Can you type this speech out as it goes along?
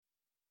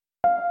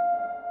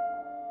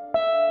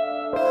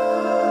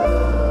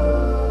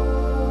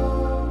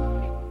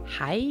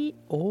Hei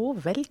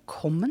og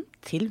velkommen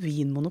til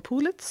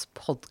Vinmonopolets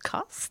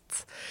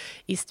podcast.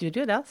 I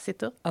studio der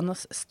sitter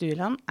Anders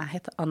Stueland, jeg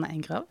heter Anna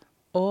Engrav,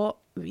 og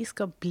vi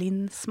skal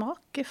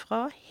blindsmake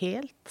fra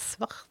helt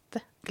svarte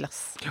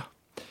glass. Ja,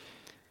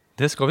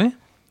 det skal vi.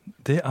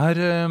 Det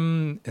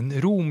en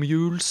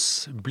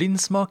romjuls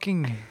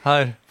blindsmaking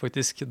her,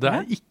 faktisk.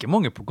 Det ikke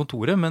mange på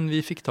kontoret, men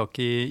vi fikk tak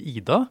i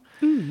Ida,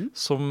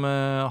 som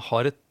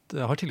har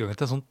tilgang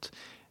til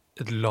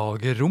et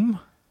lagerrom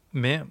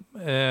med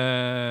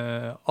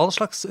all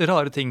slags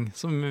rare ting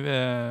som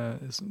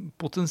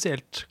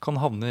potensielt kan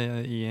havne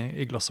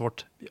i glasset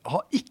vårt. Vi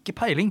har ikke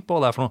peiling på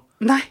hva det for noe.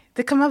 Nei,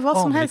 det kan være hva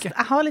som Aner helst. ikke.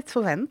 Jeg har litt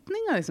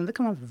forventninger, liksom. Det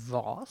kan være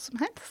hva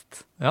som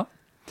helst. Ja.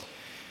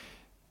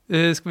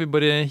 Skal vi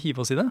bare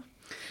hive oss i det?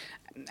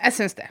 Jeg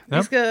synes det.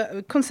 Ja.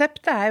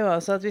 Konseptet jo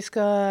altså at vi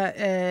skal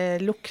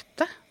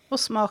lukte og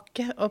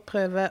smake og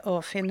prøve å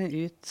finne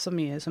ut så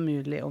mye som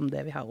mulig om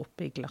det vi har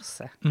oppe i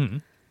glasset.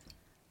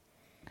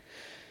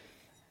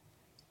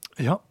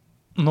 Ja,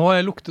 nå har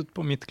jeg luktet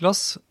på mitt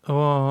glass,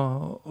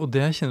 og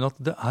det jeg kjenner at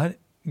det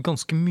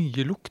ganske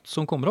mye lukt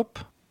som kommer opp.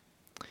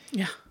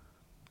 Ja.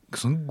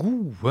 Sånn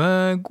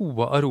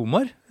gode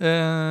aromaer.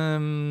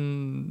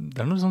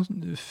 Det noe sånn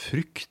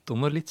frukt og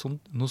noe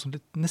sånn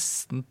litt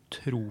nesten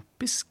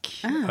tropisk.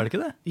 Det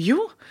ikke det? Jo,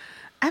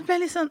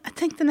 jeg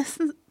tenkte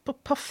nesten på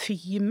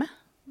parfyme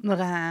når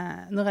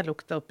jeg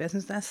lukter opp. Jeg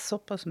synes det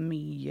såpass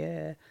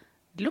mye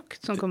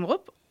lukt som kommer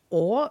opp,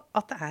 og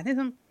at det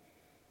litt sånn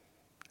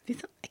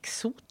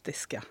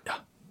eksotisk, ja. Ja,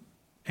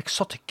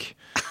 exotic.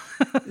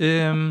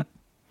 Men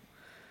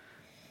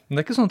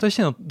det ikke sånn at jeg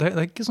kjenner at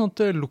det ikke sånn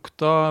at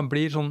lukta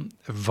blir sånn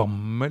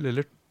vammel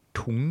eller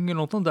tung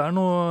eller noe.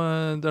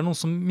 Det noe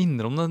som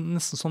minner om det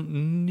nesten sånn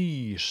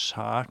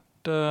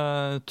nyskjærte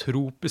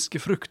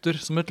tropiske frukter,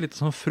 som et lite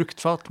sånn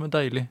fruktfat med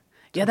deilig.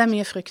 Ja, det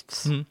mye frukt.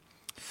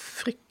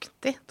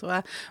 Fruktig, tror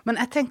jeg.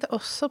 Men jeg tenkte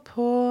også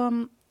på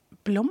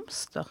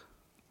blomster.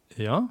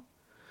 Ja.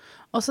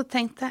 Og så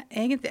tenkte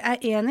jeg egentlig,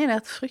 jeg enig i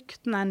det at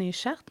frukten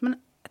nyskjært, men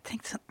jeg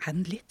tenkte sånn, den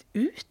litt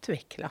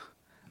utviklet?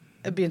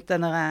 Jeg begynte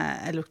når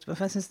jeg lukte på,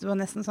 for jeg synes det var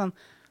nesten sånn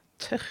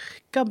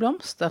tørka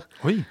blomster.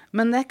 Oi.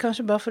 Men det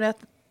kanskje bare fordi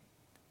at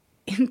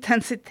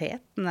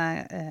intensiteten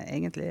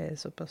egentlig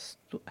såpass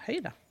høy,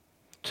 da.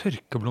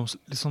 Tørka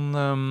blomster, litt sånn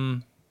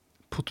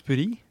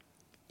potpourri?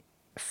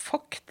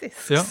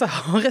 Faktisk, Ja. så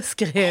har jeg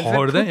skrevet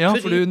Har du det? Ja,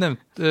 for potpourri. du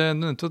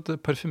nevnte at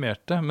det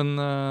parfymerte, men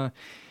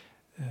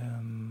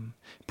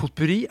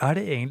potpourri,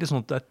 det egentlig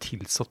sånn at det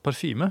tilsatt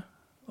parfyme?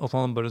 At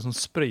man bare sånn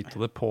sprøyter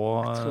det på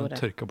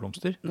tørka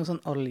blomster? Noe sånn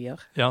oljer.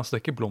 Ja, så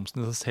det ikke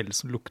blomsten i seg selv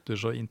som lukter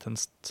så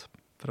intenst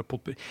fra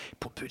potpourri.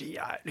 Potpourri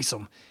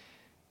liksom,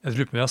 jeg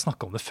tror ikke vi har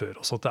snakket om det før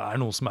også, at det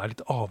noe som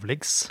litt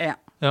avleggs. Ja.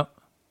 Ja.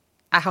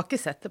 Jeg har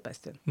ikke sett det på en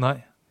stund. Nei.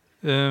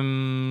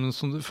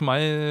 Så for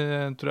meg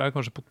tror jeg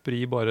kanskje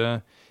potpourri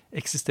bare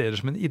eksisterer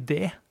som en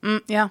idé.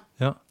 Ja.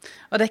 Ja.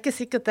 Og det ikke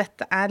sikkert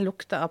dette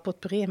lukta av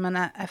potpourri, men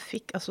jeg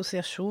fikk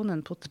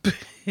assosiasjonen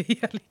potpourri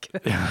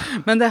allikevel. Ja.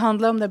 Men det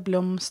handler om det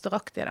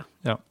blomsteraktige, da.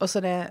 Ja. Og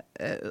så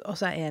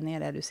jeg enig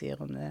i det du sier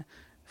om det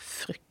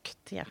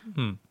fruktige.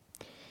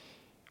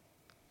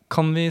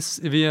 Kan vi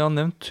har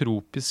nevnt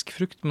tropisk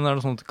frukt, men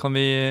det sånn at kan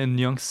vi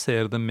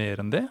nyansere det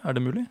mer enn det?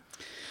 Det mulig?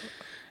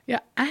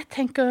 Ja, jeg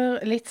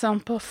tenker litt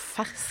sånn på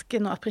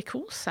fersken og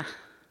aprikose.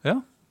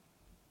 Ja.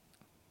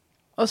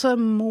 Og så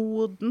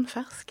moden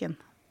fersken.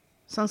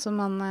 Sånn som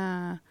man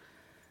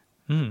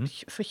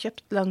får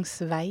kjøpt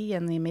langs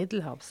veien i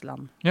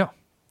Middelhavsland. Ja.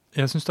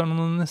 Jeg synes det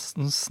noe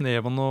nesten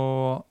snev av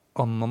noe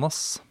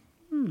ananas.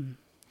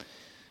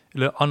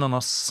 Eller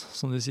ananas,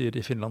 som de sier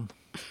i Finland.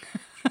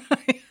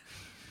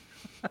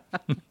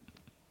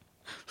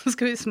 Så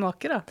skal vi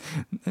smake, da.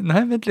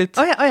 Nei, vent litt.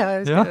 Åja,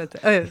 jeg husker det.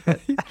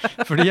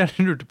 Fordi jeg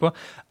lurte på,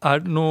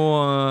 det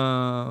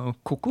noe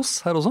kokos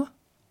her også?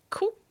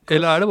 Kokos?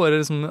 Eller det bare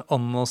liksom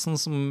ananasen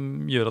som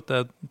gjør at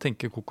jeg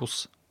tenker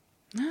kokos?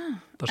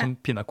 Det sånn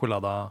pina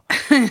colada.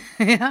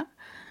 Ja.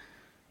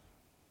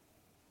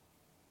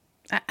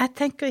 Jeg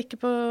tenker ikke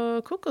på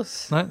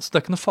kokos. Nei, så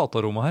det ikke noe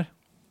fataroma her?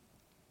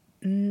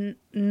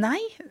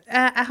 Nei,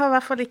 jeg har i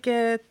hvert fall ikke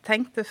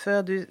tenkt det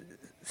før du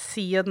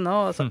sier det nå,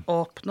 og så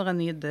åpner en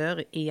ny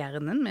dør i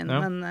hjernen min,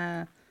 men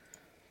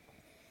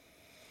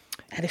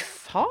det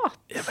fat?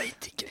 Jeg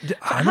vet ikke. Det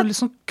noe litt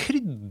sånn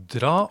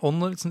krydra, og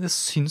noe litt sånn, jeg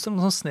synes det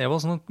noe sånn snev av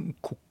sånn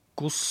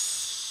kokos,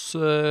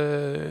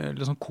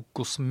 litt sånn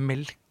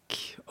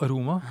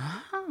kokosmelk-aroma.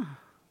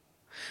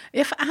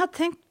 Ja, for jeg har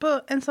tenkt på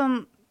en sånn,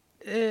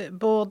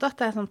 både at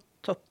det sånn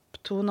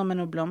topptoner med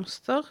noen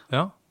blomster,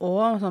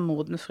 og sånn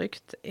moden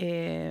frukt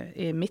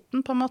i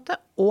midten på en måte,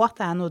 og at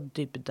det noe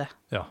dybde.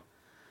 Ja.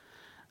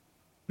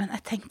 Men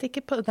jeg tenkte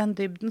ikke på den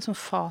dybden som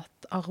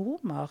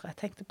fataromaer. Jeg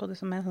tenkte på det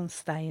som en sånn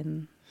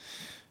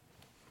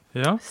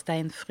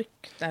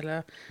steinfrukt,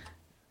 eller,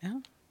 ja.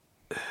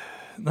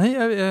 Nei,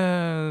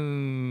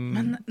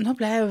 Men nå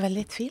ble jeg jo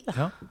veldig i tvil, da.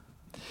 Ja.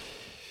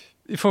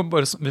 Vi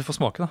får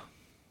smake, da.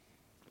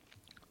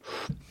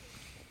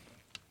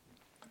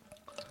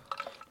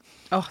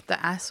 Det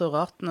så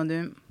rart når du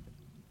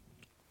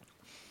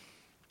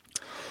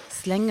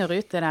slenger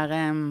ut det der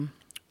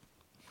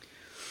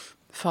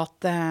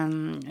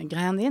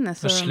fatgreiene dine,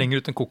 Jeg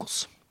slenger ut en kokos.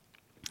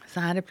 så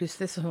det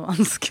plutselig så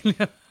vanskelig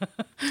å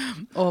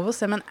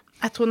overse. Men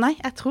jeg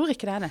tror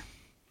ikke det det.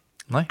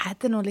 Nei.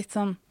 Det noe litt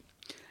sånn,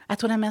 jeg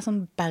tror det mer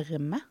sånn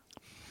berme.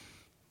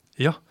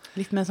 Ja.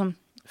 Litt mer sånn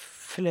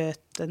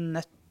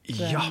fløtenøtt.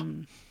 Ja.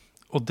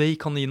 Og det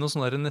kan gi noe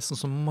sånn der, nesten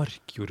som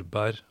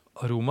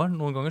markjordbæraromaer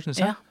noen ganger, synes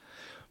jeg. Ja.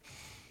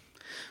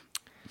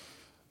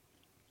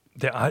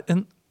 Det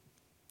en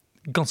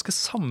ganske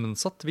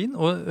sammensatt vin,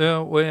 og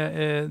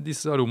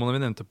disse aromaene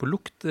vi nevnte på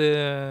lukt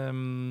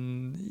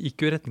gikk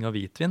jo i retning av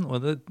hvitvin, og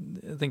jeg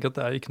tenker at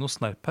det ikke noe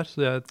snerp her. Så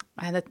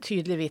Nei, det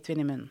tydelig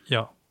hvitvin i munnen.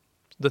 Ja,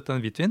 dette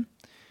en hvitvin.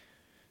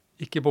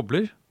 Ikke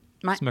bobler,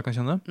 som jeg kan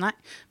kjenne. Nei,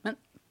 men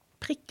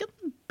prikker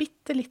den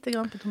bitte litt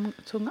grann på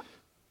tunga.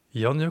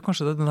 Ja, den gjør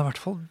kanskje det. Den i hvert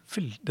fall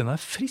den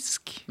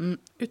frisk.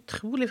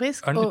 Utrolig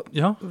frisk, og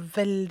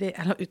veldig,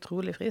 eller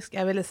utrolig frisk.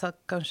 Jeg ville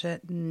sagt kanskje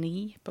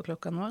 9 på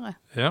klokka nå.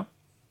 Ja.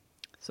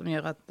 Som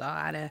gjør at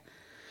da det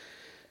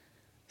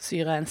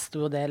syre en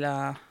stor del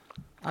av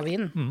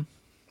vinen.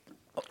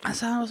 Og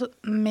så har den også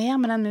mer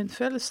med den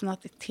munnfølelsen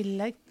at i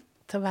tillegg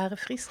til å være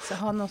frisk, så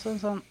har den også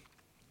en sånn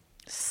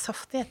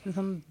saftighet, en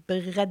sånn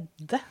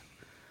bredde.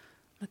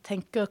 Jeg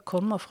tenker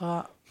kommer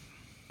fra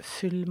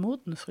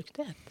fullmoden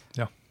fruktighet.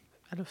 Ja.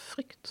 Eller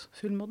frukt,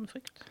 fullmoden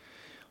frukt.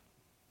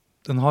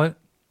 Den har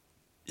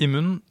i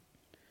munnen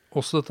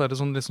også dette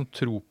sånn litt sånn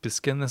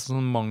tropiske, nesten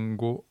sånn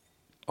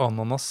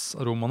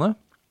mango-ananas-aromaene.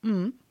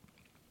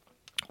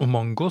 Og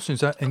mango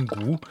synes jeg en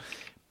god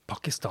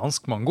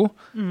pakistansk mango,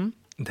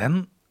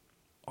 den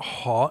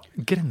har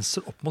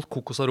grenser opp mot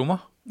kokosaroma.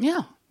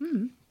 Ja.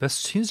 Jeg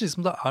synes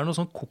liksom det noe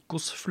sånn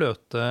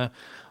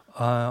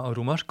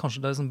kokosfløte-aromaer.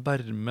 Kanskje det sånn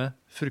berme,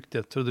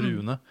 fruktighet fra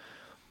druene.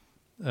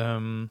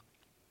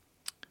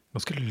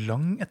 Ganske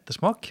lang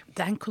ettersmak.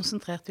 Det en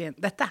konsentrert vin.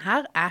 Dette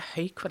her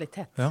høy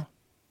kvalitet,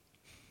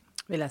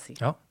 vil jeg si.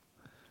 Ja.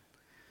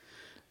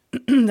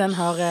 Den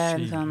har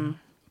en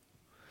sånn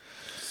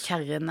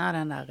kjerne av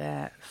den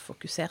der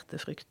fokuserte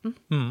frukten.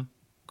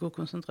 God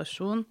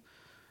konsentrasjon.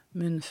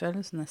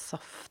 Munnfølelsen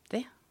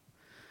saftig.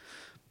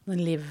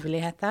 Den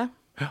livlighet der.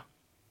 Ja.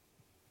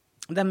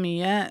 Det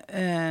mye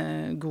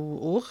gode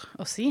ord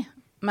å si,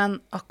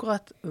 men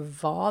akkurat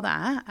hva det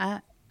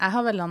jeg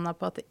har vel landet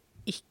på at det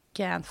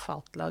ikke en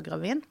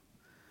fatlagret vin.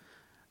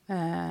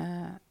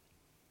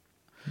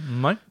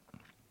 Nei.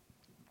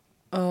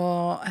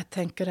 Og jeg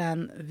tenker det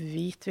en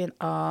hvitvin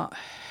av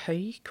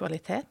høy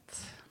kvalitet.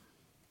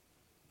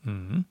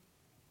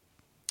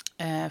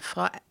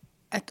 Fra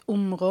et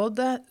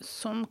område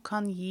som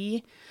kan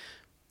gi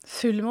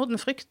fullmoden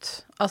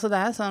frukt. Altså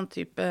det sånn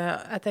type,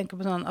 jeg tenker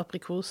på sånn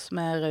aprikos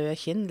med røde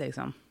kinn,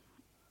 liksom.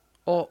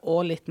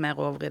 Og litt mer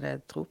over i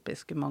det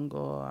tropiske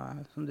mango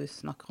som du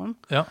snakker om.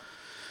 Ja.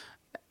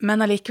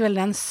 Men allikevel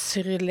den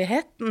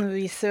syrligheten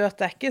viser jo at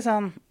det ikke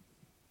sånn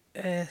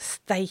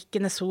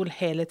steikende sol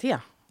hele tiden.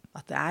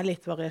 At det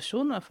litt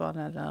variasjoner for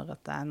det, eller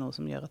at det noe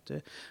som gjør at du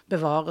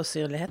bevarer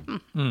syrligheten.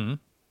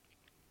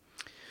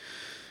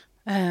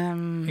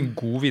 En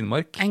god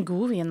vinmark. En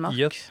god vinmark. I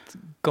et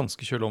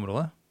ganske kjølig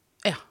område.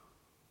 Ja.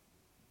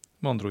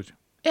 Med andre ord.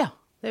 Ja,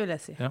 det vil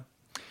jeg si. Ja.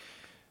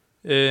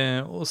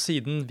 Og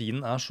siden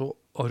vinen så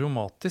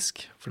aromatisk,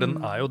 for den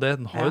jo det,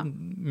 den har jo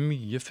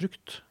mye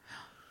frukt.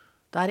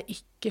 Da det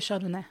ikke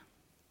chardonnay.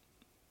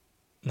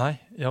 Nei,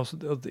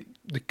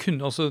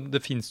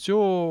 det finnes jo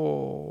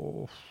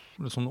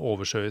sånn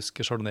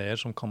oversjøiske chardonnayer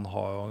som kan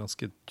ha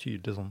ganske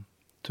tydelig sånn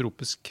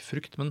tropisk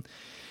frukt, men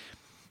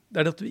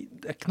det det at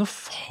det ikke noe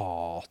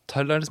fat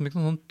her, det liksom ikke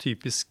noen sånn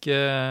typiske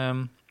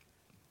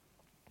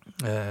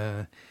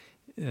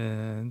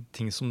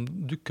ting som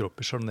dukker opp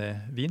i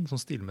chardonnay-vin,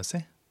 sånn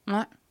stilmessig.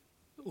 Nei.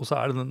 Og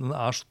så den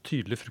så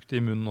tydelig fruktig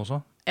i munnen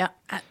også. Ja,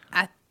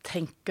 jeg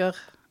tenker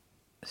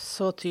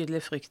så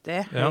tydelig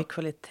fruktig, høy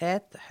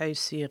kvalitet, høy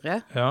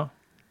syre. Ja.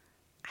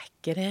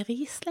 Ikke det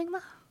Riesling, da?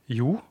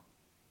 Jo.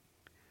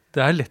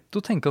 Det lett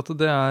å tenke at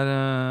det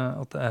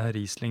er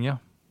Riesling,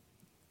 ja.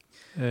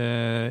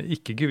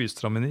 Ikke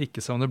Gewürztraminer, ikke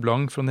Sauvignon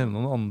Blanc, for å nevne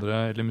noen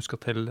andre, eller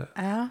Muscatel,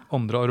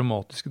 andre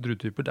aromatiske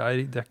druetyper.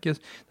 Det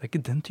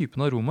ikke den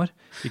typen aromaer.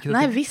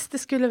 Nei, hvis det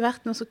skulle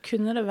vært noe, så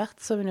kunne det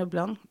vært Sauvignon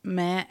Blanc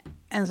med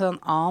en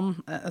sånn annen,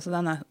 altså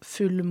denne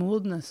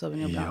fullmodne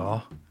Sauvignon Blanc.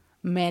 Ja.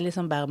 Med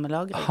liksom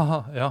bermelagring.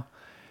 Ja.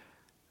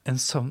 En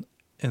sånn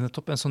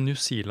New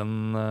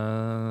Zealand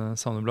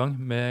Sauvignon Blanc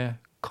med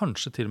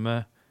kanskje til og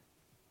med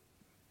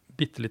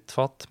bittelitt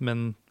fat,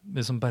 men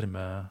med sånn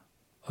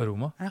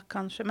bermearoma. Ja,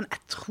 kanskje, men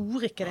jeg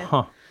tror ikke det.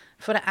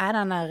 For det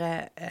den der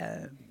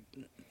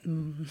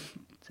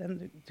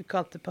du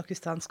kalte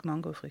pakistansk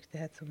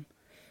mangofruktighet som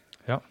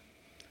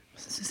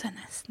så synes jeg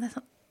nesten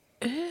sånn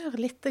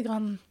litt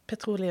grann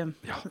petroleum.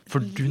 Ja, for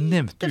du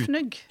nevnte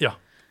fnugg.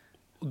 Ja.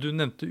 Og du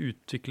nevnte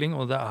utvikling,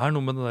 og det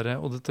noe med det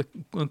der, og dette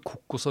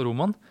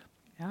kokosaromaen,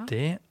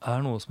 det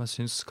noe som jeg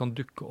synes kan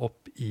dukke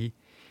opp i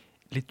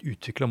litt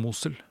utviklet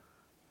Mosel.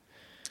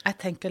 Jeg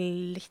tenker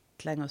litt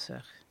lenger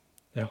sør.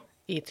 Ja.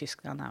 I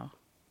Tyskland her.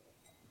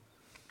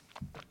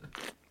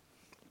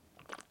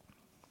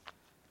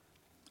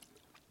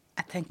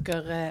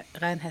 tenker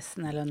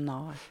reinhesten eller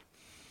nae.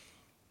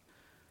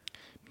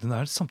 Den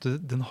er samtidig,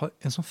 den har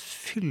en sånn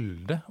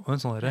fylde og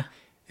en sånn der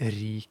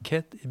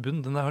rikhet i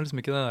bunnen. Den har liksom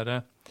ikke den der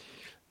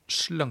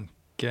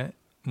slanke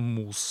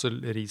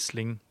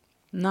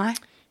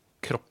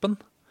Mosel-Riesling-kroppen.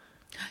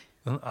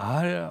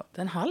 Nei.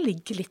 Den har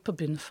ligget litt på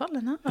bunnfall,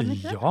 den her, har den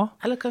ikke det? Ja.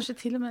 Eller kanskje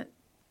til og med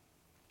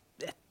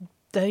et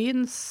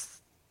døgns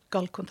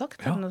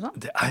skallkontakt, eller noe sånt?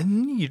 Det er en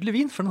nydelig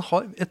vin, for den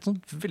har et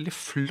sånt veldig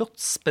flott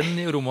spenn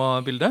i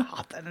aromabildet. Ja,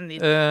 den er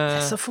nydelig. Det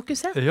er så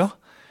fokusert. Ja.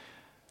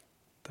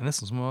 Det er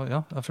nesten som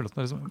jeg føler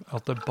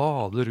at det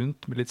bader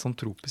rundt med litt sånn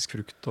tropisk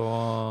frukt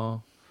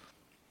og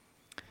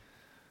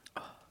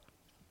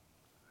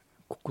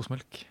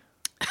kokosmelk.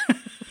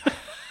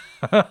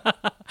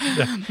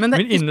 Min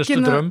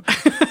innerste drøm.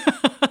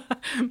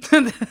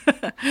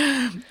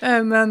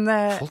 Men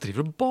folk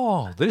driver og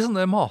bader i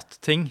sånne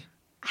matting.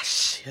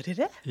 Æsj, gjør de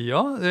det? Ja,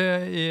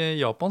 i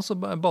Japan så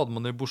bader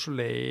man i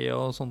Beaujolais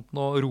og sånt,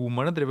 og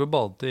romerne drev og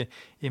badet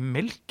i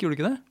melk, gjorde de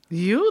ikke det?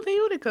 Jo, det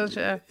gjorde de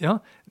kanskje. Ja,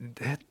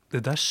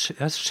 det der,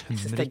 jeg skjønner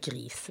ikke. Det er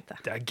grisete.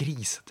 Det er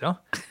grisete, ja.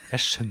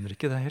 Jeg skjønner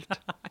ikke det helt.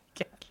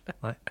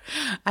 Nei.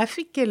 Jeg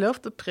fikk lov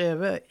til å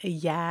prøve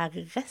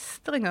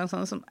gjærrester en gang,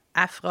 sånn som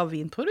er fra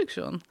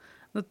vinproduksjon.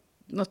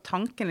 Når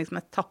tanken liksom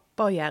er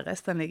tappet og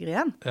gjærrestene ligger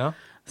igjen. Ja.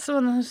 Så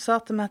var det noen som sa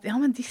til meg at ja,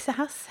 men disse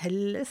her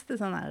selges til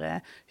sånne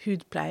her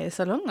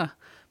hudpleiesalonger.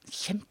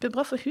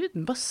 Kjempebra for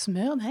huden, bare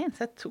smør den inn.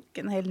 Så jeg tok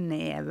en hel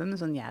neve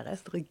med sånn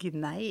gjærrester og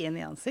gnei inn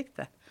i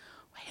ansiktet.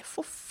 Og det er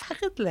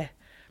forferdelig.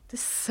 Det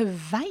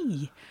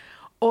svei.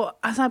 Og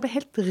altså, jeg ble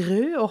helt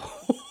rød og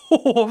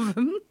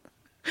hoven.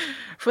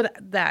 For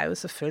det er jo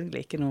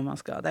selvfølgelig ikke noe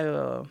man skal. Det er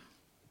jo,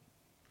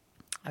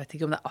 jeg vet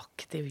ikke om det er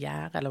aktiv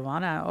gjær eller hva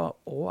det er,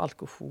 og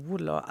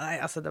alkohol. Nei,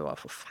 altså det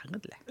var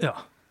forferdelig. Ja.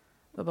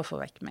 Det var bare for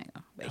å vekke meg.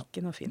 Det var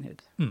ikke noe fin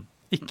hud.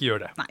 Ikke gjør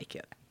det. Nei, ikke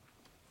gjør det.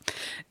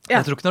 Ja.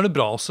 Jeg tror ikke det er det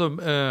bra også.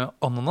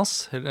 Ananas.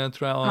 Jeg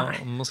tror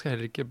man skal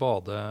heller ikke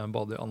bade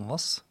i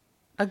ananas.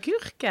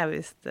 Agurk er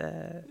visst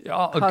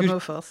har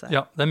noe for seg.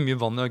 Ja, det er mye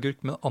vann i agurk,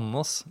 men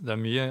ananas, det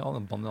er mye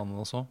vann i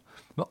ananas også.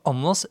 Men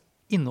ananas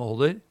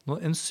inneholder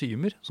noen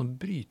enzymer som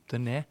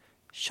bryter ned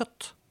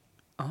kjøtt.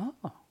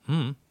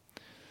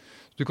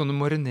 Du kan jo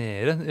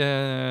marinere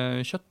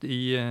kjøtt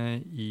i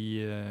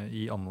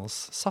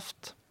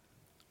ananassaft.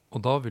 Og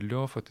da vil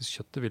jo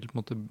faktisk kjøttet på en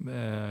måte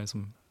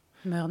liksom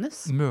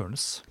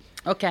mørnes.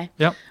 Ok.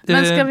 Ja,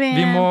 men skal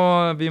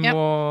vi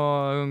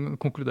må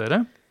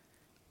konkludere.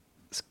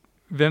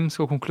 Hvem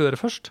skal konkludere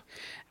først?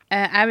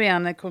 Jeg vil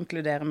gjerne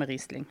konkludere med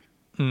Riesling.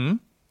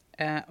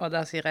 Og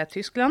da sier jeg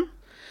Tyskland.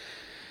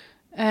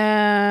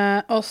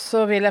 Og så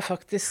vil jeg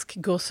faktisk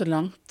gå så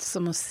langt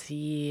som å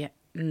si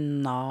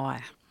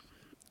Nahe.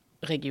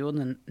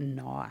 Regionen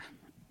Nahe.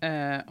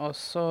 Og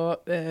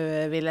så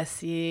vil jeg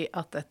si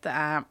at dette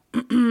er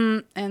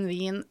en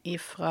vin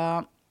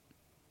ifra,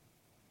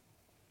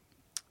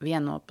 vi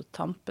er nå på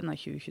tampen av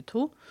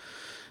 2022,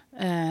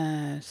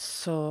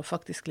 så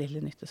faktisk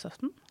lille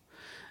nyttårsaften.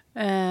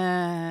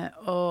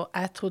 Og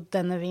jeg tror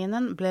denne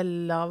vinen ble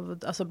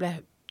lavd, altså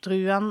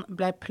druen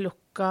ble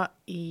plukket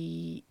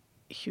i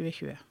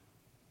 2020.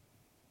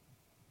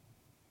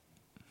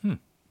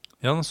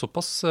 Ja, den er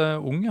såpass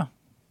ung, ja.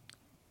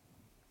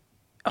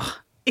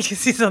 Ikke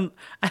si sånn,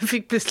 jeg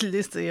fikk plutselig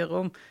lyst til å gjøre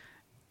om.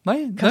 Nei,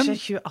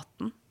 kanskje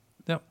 2018.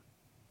 Ja.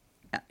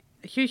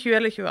 2020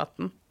 eller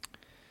 2018.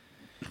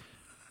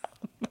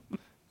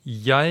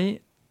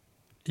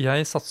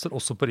 Jeg satser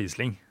også på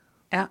Riesling.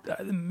 Ja. Det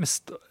er det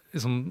mest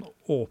liksom,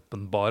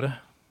 åpenbare.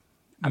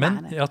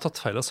 Men jeg har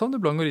tatt feil av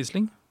Sauvignon Blanc og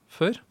Riesling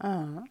før.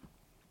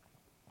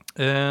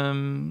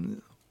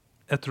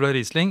 Jeg tror det er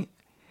Riesling.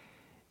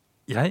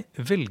 Jeg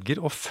velger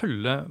å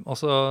følge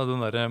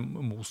den der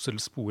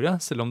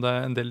Mosel-sporet, selv om det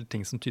er en del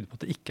ting som tyder på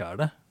at det ikke er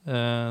det.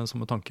 Som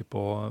med tanke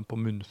på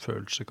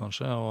munnfølelse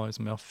kanskje, og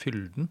liksom,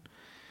 fylden.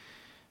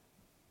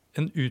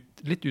 En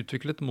litt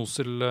utviklet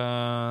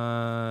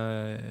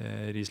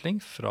Mosel-Riesling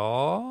fra,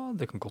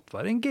 det kan godt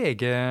være en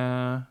GG.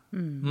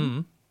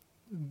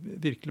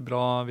 Virkelig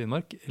bra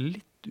vinmark.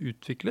 Litt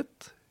utviklet.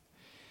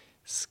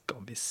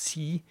 Skal vi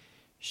si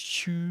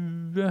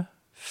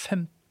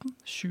 2015?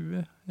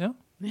 20, ja.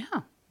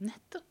 Ja,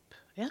 nettopp.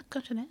 Ja,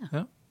 kanskje det.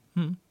 Ja,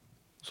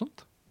 sånt.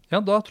 Ja,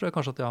 da tror jeg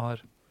kanskje at jeg har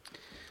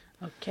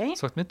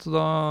sagt mitt. Og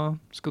da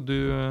skal du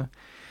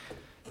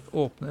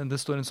åpne, det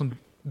står en sånn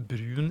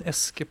brun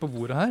eske på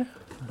bordet her,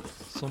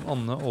 som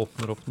Anne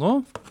åpner opp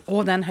nå.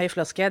 Det er en høy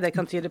flaske, det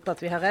kan tyde på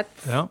at vi har rett.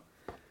 Ja.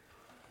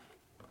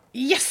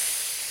 Yes!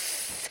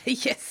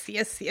 Ja,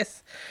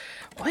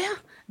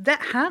 det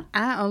her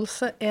er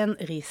altså en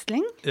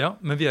Riesling. Ja,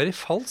 men vi er i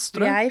fals,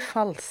 tror jeg. Vi er i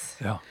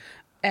fals. Ja.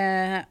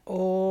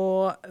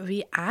 Og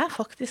vi er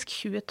faktisk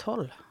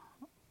 2012.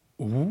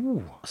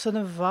 Så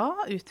det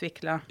var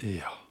utviklet.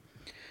 Ja.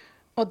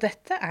 Og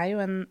dette er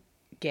jo en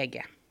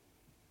GG.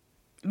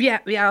 Vi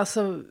er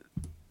altså...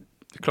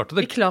 Vi klarte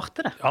det. Vi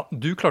klarte det. Ja,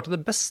 du klarte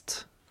det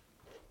best.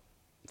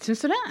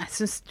 Syns du det? Jeg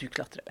syns du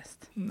klarte det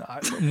best.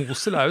 Nei,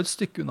 Mosel er jo et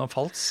stykke unna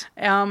fals.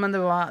 Ja, men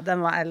den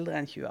var eldre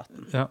enn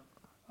 2018. Ja.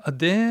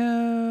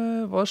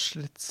 Det var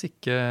slett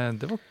ikke,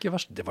 det var ikke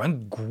verst. Det var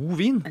en god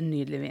vin. En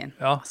nydelig vin.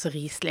 Ja. Altså,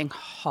 Riesling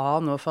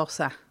har noe for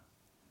seg.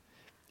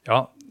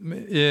 Ja,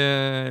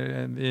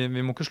 vi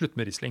må ikke slutte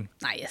med Riesling.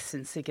 Nei, jeg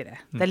synes ikke det.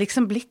 Det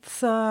liksom blitt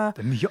så...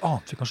 Det mye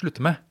annet vi kan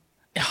slutte med.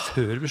 Ja.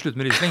 Før vi slutter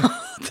med Riesling.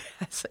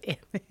 Det så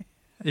enig.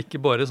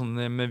 Ikke bare sånn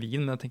med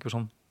vin, men jeg tenker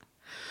sånn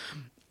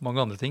mange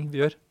andre ting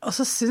vi gjør. Og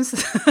så synes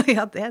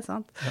ja, det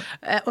sant.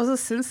 Ja. Og så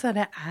synes jeg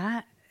det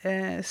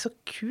så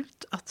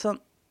kult at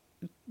sånn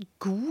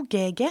god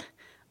GG,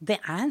 det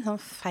en sånn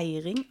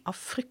feiring av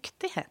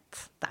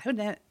fruktighet. Det jo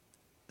det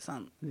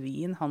sånn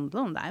vin handler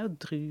om, det jo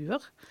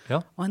druer.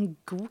 Ja. Og en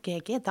god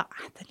GG, da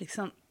det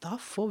liksom, da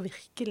får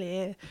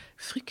virkelig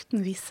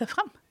frukten vise seg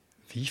frem.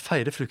 Vi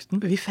feirer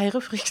frukten. Vi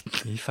feirer frukten.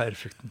 Vi feirer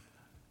frukten.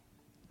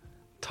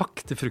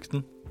 Takk til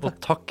frukten, og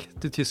takk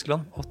til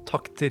Tyskland, og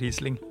takk til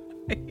Riesling.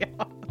 Ja.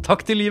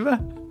 Takk til livet.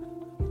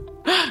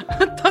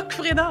 Takk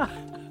for i dag.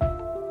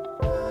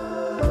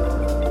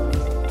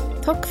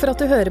 Takk for at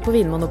du hører på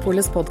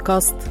Vinmonopolets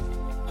podcast.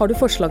 Har du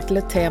forslag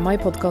til et tema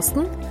i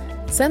podcasten?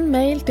 Send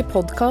mail til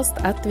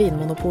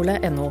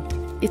podcast@vinmonopolet.no.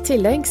 I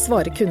tillegg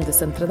svarer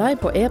kundesenteret deg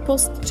på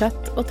e-post,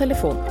 chat og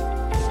telefon.